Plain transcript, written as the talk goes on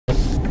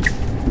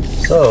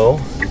So,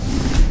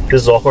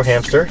 this is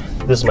AwkwardHamster.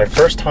 This is my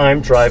first time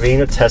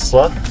driving a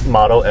Tesla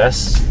Model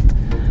S.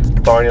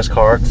 Borrowing this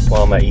car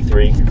while I'm at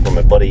E3 from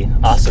my buddy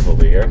Asif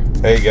over here.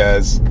 Hey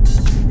guys.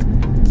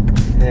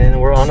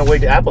 And we're on the way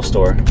to Apple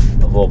Store,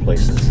 of all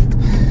places.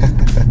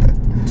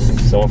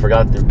 Someone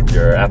forgot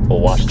their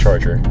Apple Watch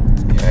charger.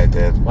 Yeah, I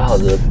did. Wow,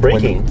 the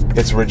braking.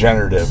 It's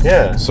regenerative.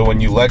 Yeah. So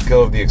when you let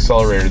go of the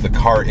accelerator, the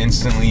car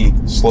instantly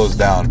slows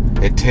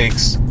down. It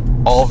takes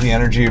all the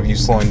energy of you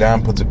slowing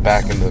down, puts it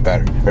back into the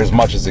battery, or as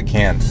much as it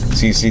can.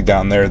 So you see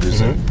down there, there's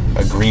a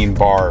green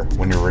bar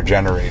when you're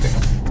regenerating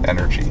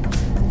energy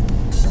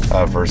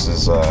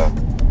versus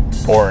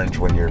orange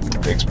when you're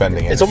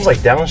expending it. It's almost like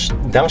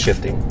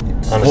downshifting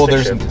on a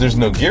stick shift. There's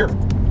no gear.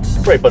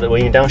 Right, but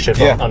when you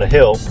downshift on a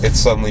hill, it's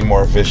suddenly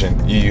more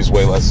efficient. You use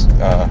way less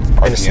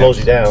RPM. And it slows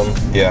you down.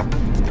 Yeah,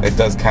 it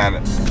does kind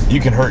of.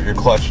 You can hurt your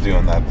clutch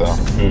doing that though.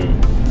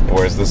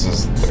 Whereas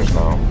there's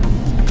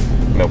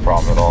no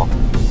problem at all.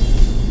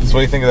 So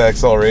what do you think of that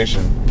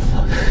acceleration?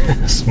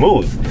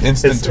 Smooth.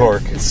 Instant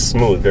torque. It's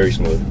smooth, very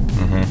smooth.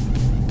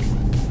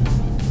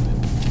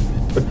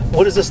 But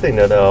what is this thing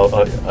that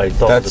I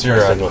thought? That's your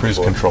cruise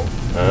control.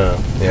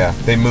 Yeah,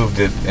 they moved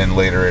it in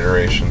later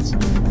iterations.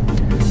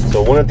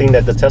 So one of the things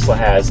that the Tesla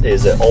has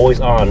is an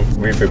always-on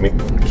rear-view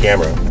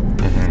camera,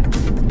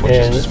 which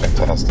is just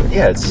fantastic.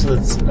 Yeah, it's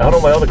I don't know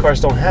why other cars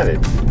don't have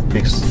it.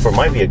 Because for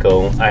my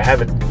vehicle, I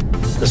have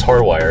it's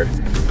hardwired,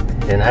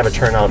 and I have it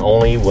turned on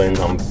only when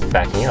I'm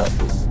backing up.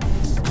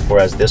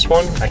 Whereas this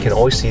one, I can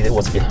always see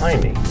what's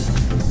behind me.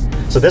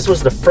 So this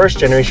was the first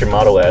generation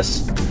Model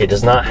S. It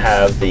does not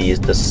have the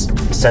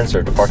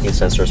sensor, the parking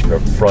sensors for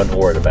the front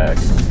or the back.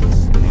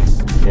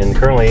 And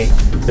currently,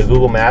 the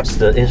Google Maps,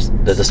 the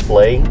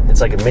display, it's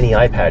like a mini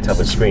iPad type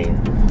of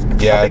screen.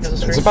 Yeah,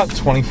 it's about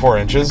 24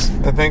 inches,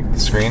 I think, the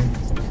screen.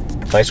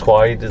 Nice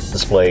quality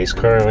displays.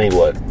 Currently,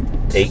 what,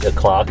 8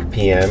 o'clock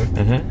p.m.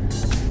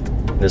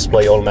 The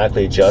display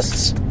automatically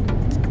adjusts.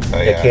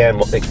 It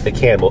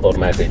can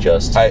automatically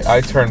adjust.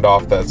 I turned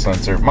off that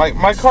sensor.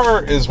 My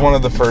car is one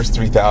of the first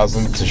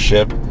 3,000 to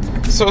ship,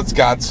 so it's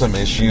got some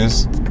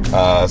issues.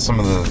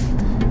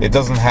 It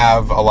doesn't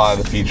have a lot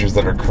of the features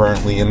that are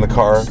currently in the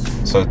car,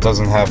 so it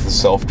doesn't have the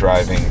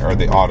self-driving or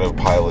the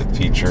autopilot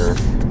feature,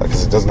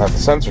 because it doesn't have the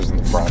sensors in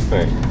the front.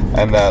 Right.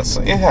 And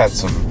so it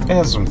has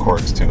some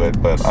quirks to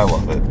it, but I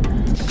love it.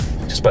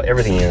 Just about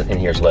everything in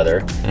here is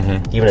leather.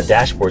 Even the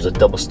dashboard is a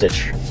double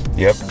stitch.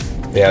 Yep.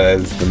 Yeah,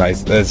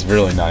 that's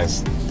really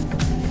nice.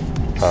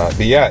 But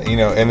yeah,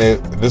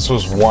 this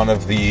was one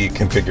of the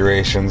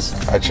configurations.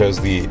 I chose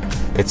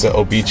it's an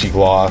Obici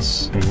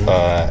gloss,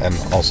 and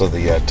also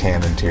the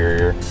tan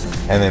interior,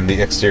 and then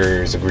the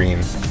exterior is a green.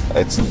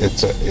 It's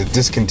a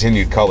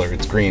discontinued color.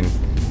 It's green.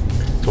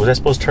 So was I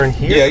supposed to turn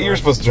here? Yeah, you were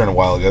supposed to turn a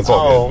while ago. That's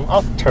all good.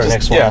 I'll turn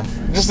next one. Yeah,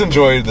 just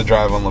enjoy the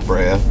drive on La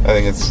Brea. I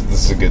think this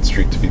is a good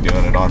street to be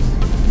doing it on.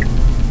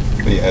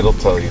 But yeah, it'll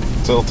tell you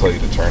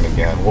to turn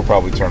again. We'll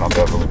probably turn on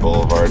Beverly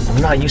Boulevard.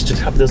 I'm not used to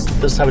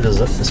this type of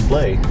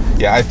display.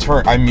 Yeah,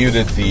 I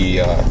muted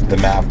the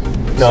map.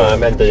 No, I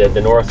meant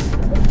the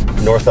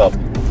north up.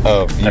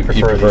 Oh, you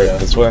prefer it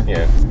this way?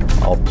 Yeah.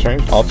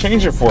 I'll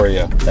change it for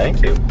you.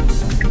 Thank you.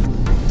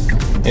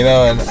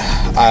 And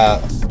a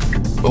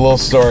little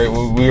story.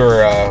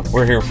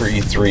 We're here for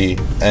E3,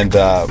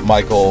 and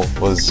Michael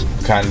was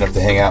kind enough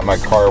to hang out in my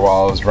car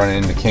while I was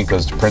running into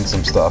Kinko's to print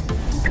some stuff.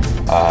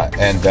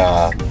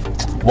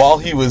 While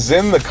he was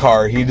in the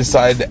car, he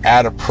decided to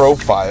add a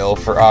profile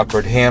for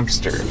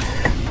AwkwardHamster.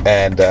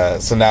 And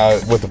so now,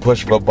 with the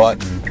push of a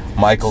button,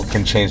 Michael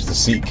can change the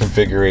seat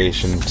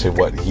configuration to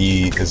what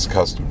he is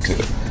accustomed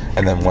to.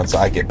 And then once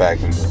I get back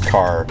into the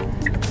car,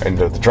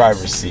 into the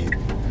driver's seat,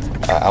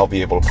 I'll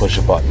be able to push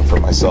a button for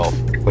myself,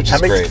 which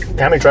is great.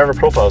 How many driver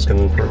profiles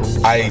can...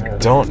 I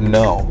don't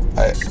know.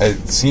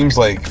 It seems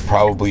like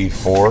probably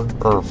 4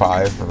 or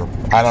 5, or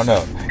I don't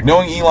know.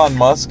 Knowing Elon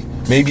Musk,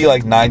 maybe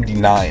like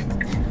 99.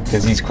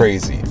 Because he's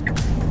crazy.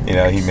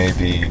 He may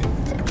be...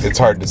 It's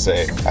hard to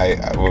say.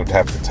 I would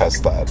have to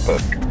test that,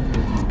 but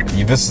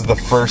this is the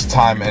first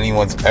time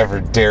anyone's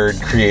ever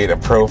dared create a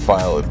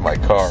profile in my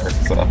car.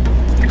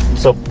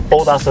 So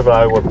both Asif and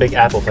I were big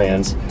Apple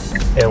fans,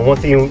 and one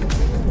thing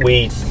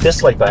we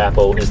dislike about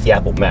Apple is the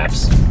Apple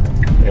Maps.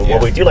 And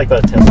what we do like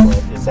about Tesla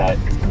is that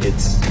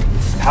it's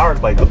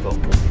powered by Google.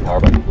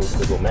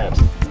 Google Maps.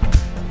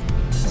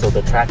 So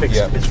the traffic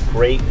is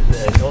great,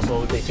 and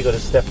also they take it a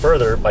step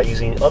further by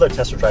using other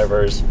Tesla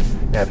drivers'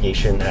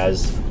 navigation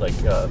as like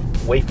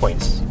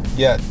waypoints.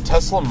 Yeah,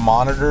 Tesla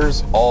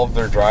monitors all of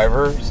their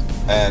drivers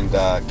and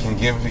can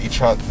give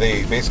each other.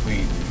 They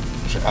basically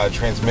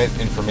transmit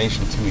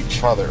information to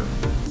each other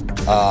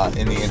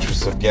in the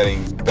interest of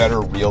getting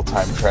better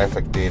real-time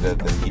traffic data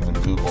than even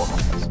Google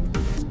has,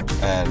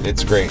 and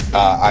it's great.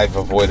 I've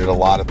avoided a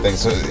lot of things.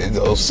 So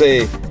it'll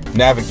say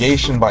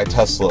navigation by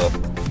Tesla,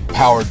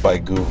 powered by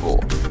Google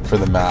for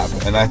the map,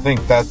 and I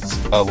think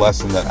that's a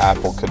lesson that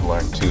Apple could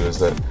learn too, is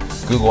that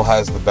Google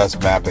has the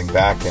best mapping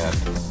backend.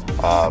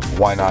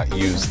 Why not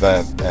use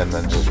that and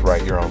then just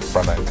write your own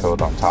front-end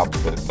code on top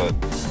of it? But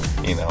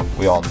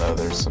we all know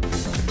there's some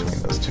beef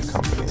between those two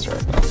companies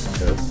right now.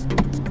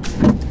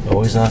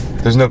 No, he's not.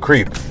 There's no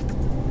creep.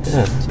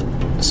 Yeah.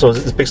 So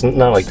it's basically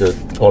not like the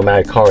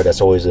automatic car that's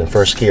always in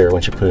first gear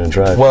once you put it in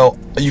drive. Well,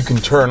 you can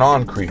turn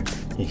on creep.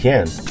 You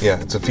can.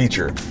 Yeah, it's a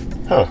feature.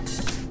 Huh.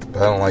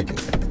 But I don't like it.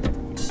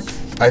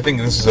 I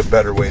think this is a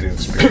better way to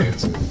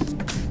experience it.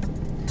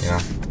 Yeah.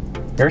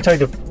 Ever tell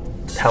you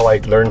how I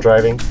learned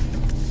driving?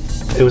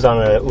 It was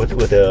on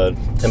with a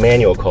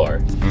manual car.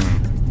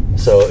 Mm.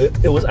 So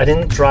it was. I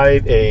didn't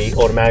drive a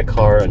automatic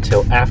car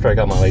until after I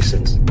got my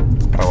license.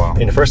 Oh wow.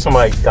 And the first time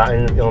I got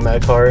in an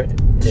automatic car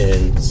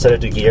and set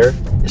it to gear,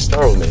 it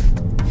startled me.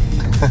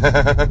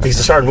 Because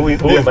it started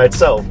moving by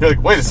itself. You're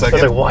like, wait a second.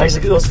 I was like, why is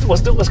it?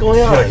 What's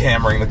going on? You're like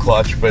hammering the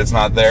clutch, but it's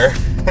not there.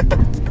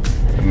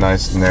 A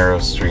nice narrow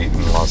street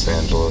in Los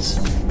Angeles.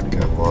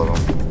 Gotta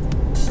love them.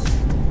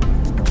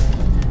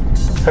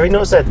 Have you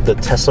noticed that the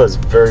Tesla is a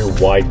very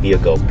wide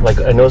vehicle? Like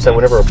I noticed that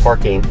whenever we're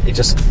parking, it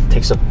just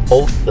takes up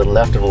both the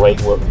left and right.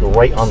 We're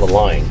right on the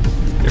line.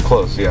 You're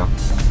close, yeah.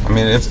 I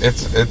mean,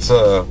 it's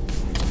a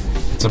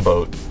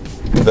boat.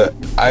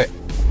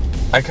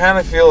 I kind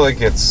of feel like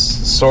it's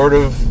sort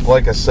of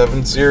like a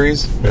 7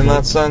 Series in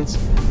that sense,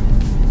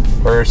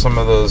 or some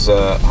of those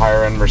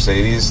higher end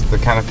Mercedes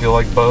that kind of feel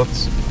like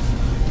boats.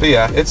 But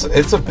yeah, it's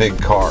a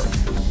big car.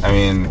 I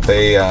mean,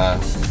 they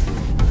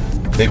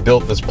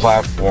built this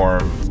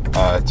platform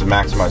to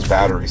maximize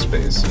battery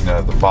space. You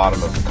know, the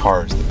bottom of the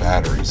car is the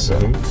battery, so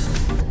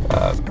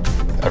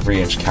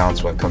every inch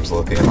counts when it comes to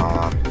lithium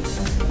ion.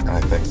 And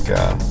I think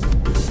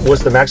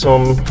what's the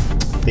maximum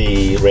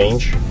the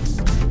range?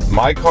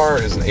 My car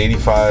is an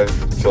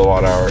 85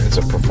 kilowatt hour. It's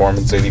a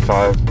performance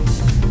 85.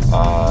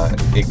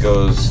 It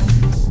goes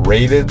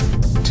rated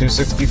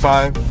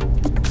 265.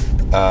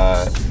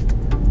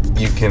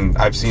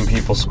 I've seen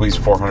people squeeze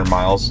 400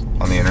 miles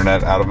on the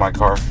internet out of my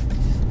car.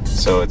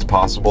 So it's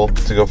possible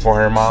to go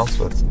 400 miles,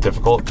 but it's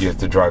difficult. You have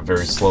to drive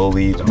very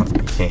slowly. You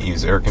can't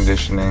use air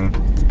conditioning.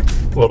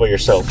 What about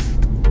yourself?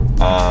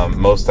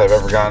 Most I've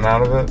ever gotten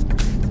out of it.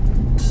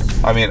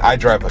 I mean, I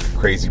drive like a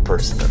crazy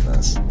person in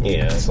this.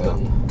 Yeah. So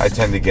I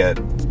tend to get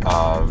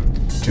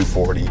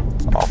 240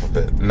 off of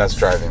it. And that's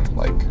driving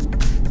like...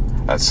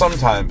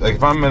 sometimes, like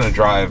if I'm going to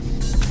drive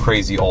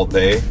crazy all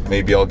day,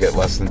 maybe I'll get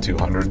less than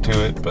 200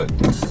 to it. But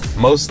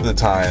most of the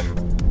time,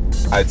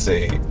 I'd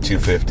say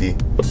 250.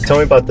 Tell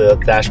me about the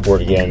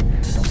dashboard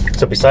again.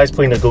 So besides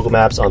putting the Google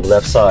Maps on the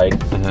left side,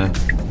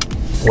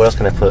 what else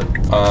can I put?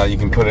 You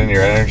can put in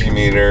your energy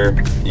meter.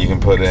 You can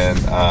put in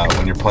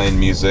when you're playing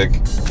music,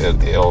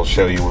 it'll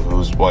show you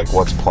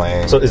what's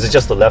playing. So is it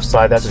just the left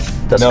side that's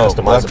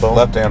customizable?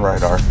 Left and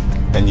right are,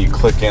 and you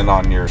click in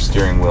on your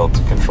steering wheel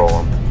to control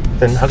them.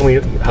 Then how come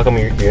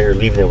you're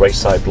leaving the right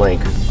side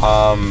blank?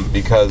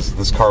 Because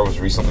this car was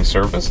recently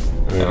serviced,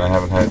 and I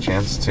haven't had a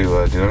chance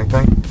to do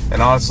anything.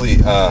 And honestly,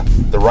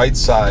 the right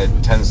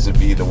side tends to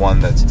be the one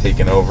that's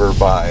taken over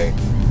by,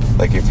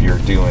 like if you're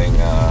doing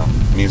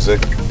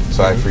music.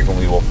 So I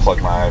frequently will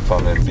plug my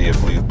iPhone in via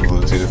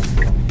Bluetooth.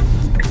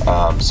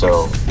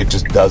 So it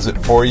just does it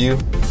for you.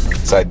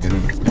 So I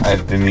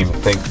didn't even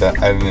think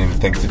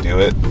to do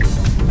it.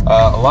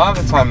 A lot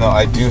of the time though,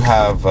 I do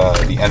have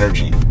the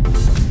energy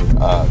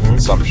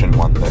consumption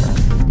one there.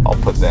 I'll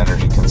put the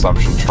energy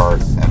consumption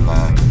chart, and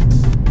then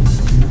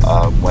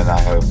when I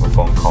have a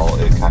phone call,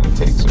 it kind of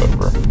takes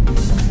over.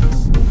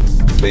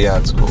 But yeah,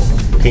 it's cool.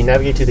 Can you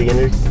navigate to the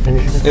energy?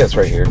 Yeah, it's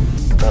right here.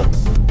 Oh.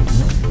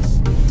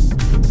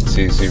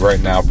 See, right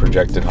now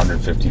projected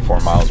 154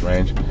 miles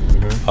range,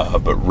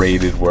 but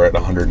rated we're at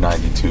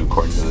 192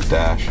 according to the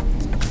dash.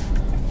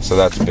 So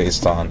that's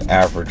based on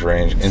average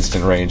range.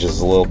 Instant range is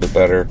a little bit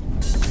better,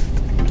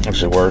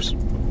 actually worse.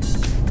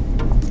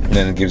 And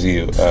then it gives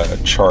you a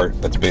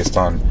chart that's based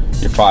on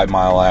your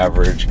 5-mile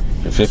average,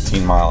 your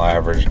 15-mile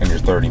average, and your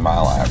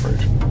 30-mile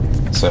average.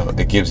 So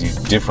it gives you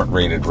different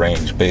rated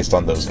range based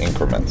on those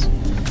increments.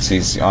 So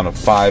you see on a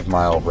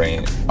 5-mile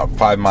range, a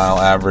 5-mile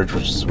average,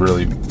 which is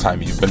really the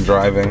time you've been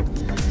driving,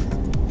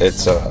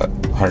 it's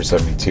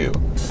 172,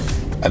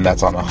 and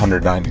that's on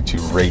 192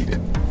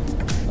 rated.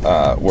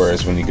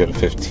 Whereas when you go to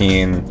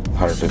 15,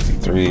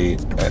 153,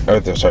 and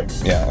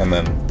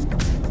then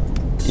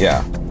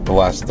the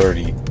last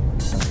 30.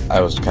 I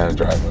was kind of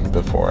driving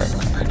before, and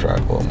I drive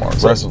a little more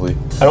aggressively.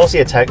 I don't see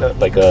a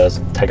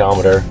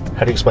tachometer.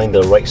 How do you explain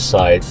the right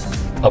side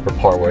upper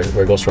part where it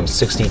goes from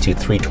 60 to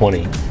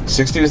 320?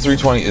 60 to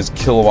 320 is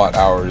kilowatt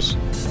hours,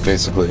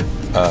 basically,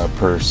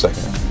 per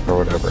second, or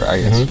whatever.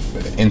 I guess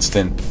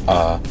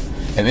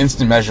an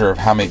instant measure of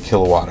how many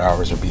kilowatt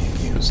hours are being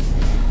used.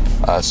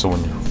 So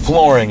when you're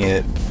flooring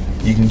it,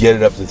 you can get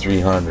it up to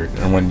 300,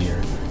 and when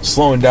you're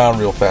slowing down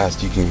real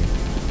fast, you can.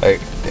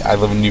 I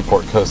live in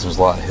Newport Coast. There's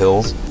a lot of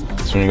hills.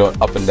 So when you're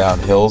going up and down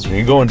hills, when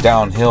you're going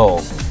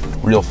downhill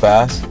real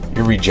fast,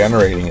 you're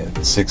regenerating it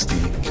at 60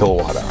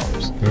 kilowatt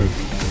hours.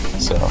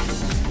 So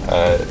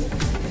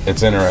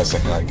it's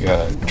interesting. Like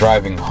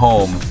driving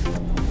home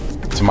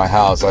to my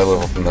house, I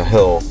live up in the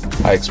hill.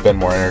 I expend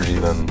more energy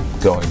than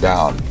going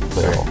down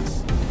the hill,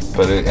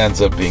 but it ends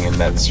up being a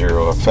net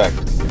zero effect,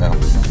 you know,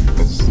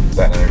 because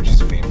that energy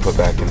is being put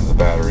back into the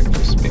battery,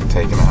 just being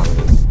taken out of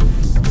it.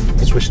 Can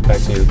you switch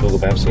back to Google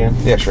Maps again?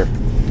 Yeah, sure.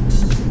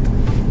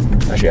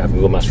 Actually, I have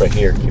Google Maps right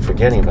here. Keep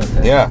forgetting about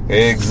that. Yeah,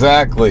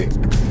 exactly.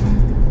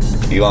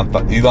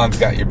 Elon's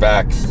got your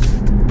back.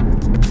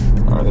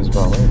 Oh, there's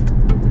valet.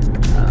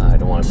 I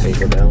don't want to pay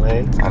for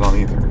valet. I don't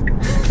either.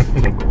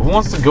 Who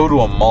wants to go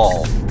to a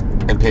mall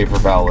and pay for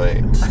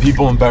valet?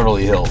 People in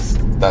Beverly Hills.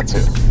 That's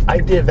who. I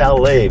did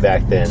valet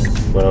back then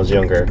when I was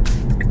younger,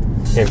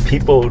 and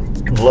people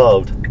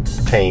loved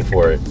paying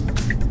for it.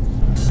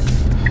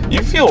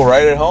 You feel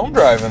right at home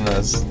driving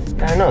this.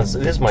 I know, it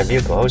is my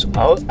vehicle.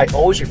 I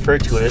always refer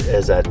to it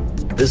as that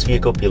this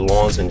vehicle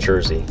belongs in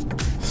Jersey.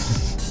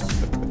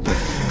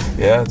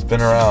 Yeah, it's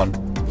been around.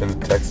 It's been in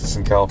Texas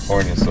and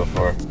California so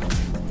far.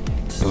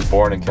 It was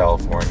born in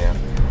California.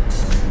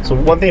 So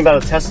one thing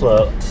about a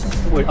Tesla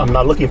I'm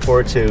not looking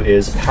forward to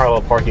is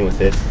parallel parking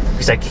with it,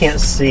 because I can't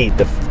see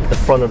the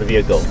front of the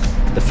vehicle.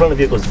 The front of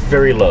the vehicle is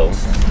very low,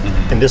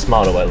 in this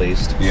model at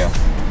least. Yeah.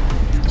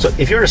 So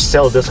if you were to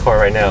sell this car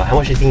right now, how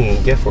much do you think you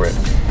can get for it?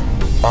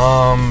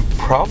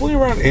 Probably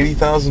around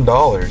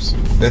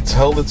 $80,000. It's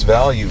held its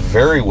value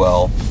very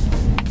well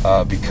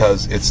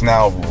because it's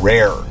now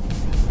rare.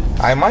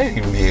 I might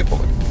even be able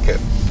to get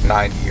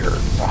 90 or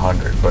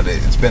 100, but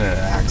it's been in an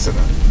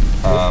accident.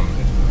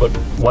 But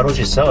why don't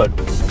you sell it?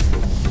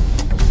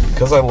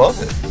 Because I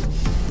love it.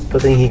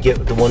 But then you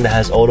get the one that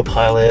has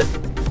autopilot.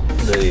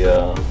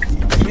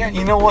 Yeah,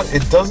 you know what?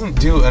 It doesn't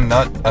do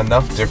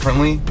enough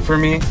differently for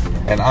me,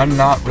 and I'm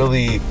not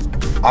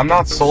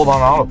sold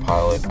on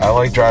autopilot. I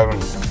like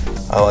driving.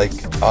 I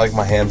like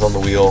my hands on the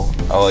wheel.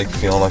 I like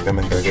feeling like I'm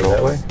in control.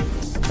 That way?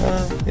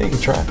 Yeah, you can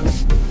try.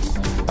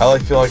 I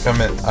like feel like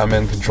I'm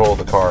in control of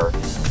the car,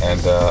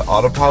 and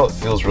autopilot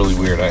feels really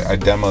weird. I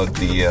demoed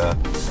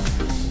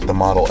the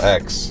Model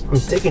X.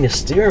 I'm taking a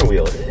steering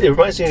wheel. It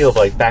reminds me of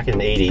like back in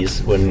the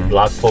 80s when a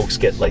lot of folks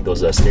get like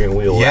those steering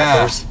wheel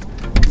wrappers.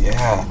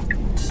 Yeah,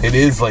 it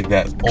is like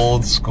that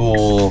old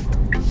school,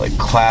 like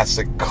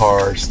classic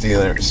car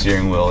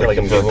steering wheel. I feel like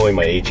I'm giving away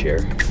my age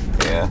here.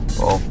 Yeah,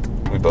 well,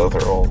 we both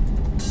are old.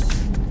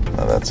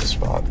 Oh, that's a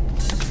spot.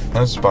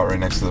 That's a spot right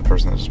next to the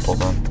person that just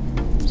pulled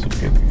in. So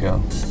good to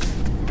go.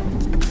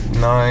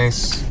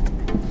 Nice.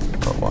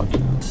 Oh, watch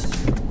it.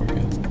 We're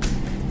good.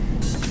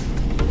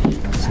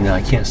 So now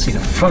I can't see the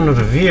front of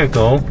the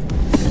vehicle.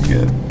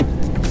 You're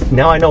good.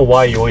 Now I know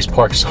why you always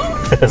park so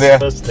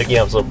sticking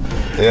out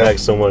back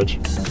so much.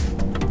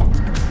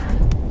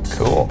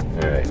 Cool.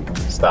 All right,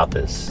 stop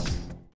this.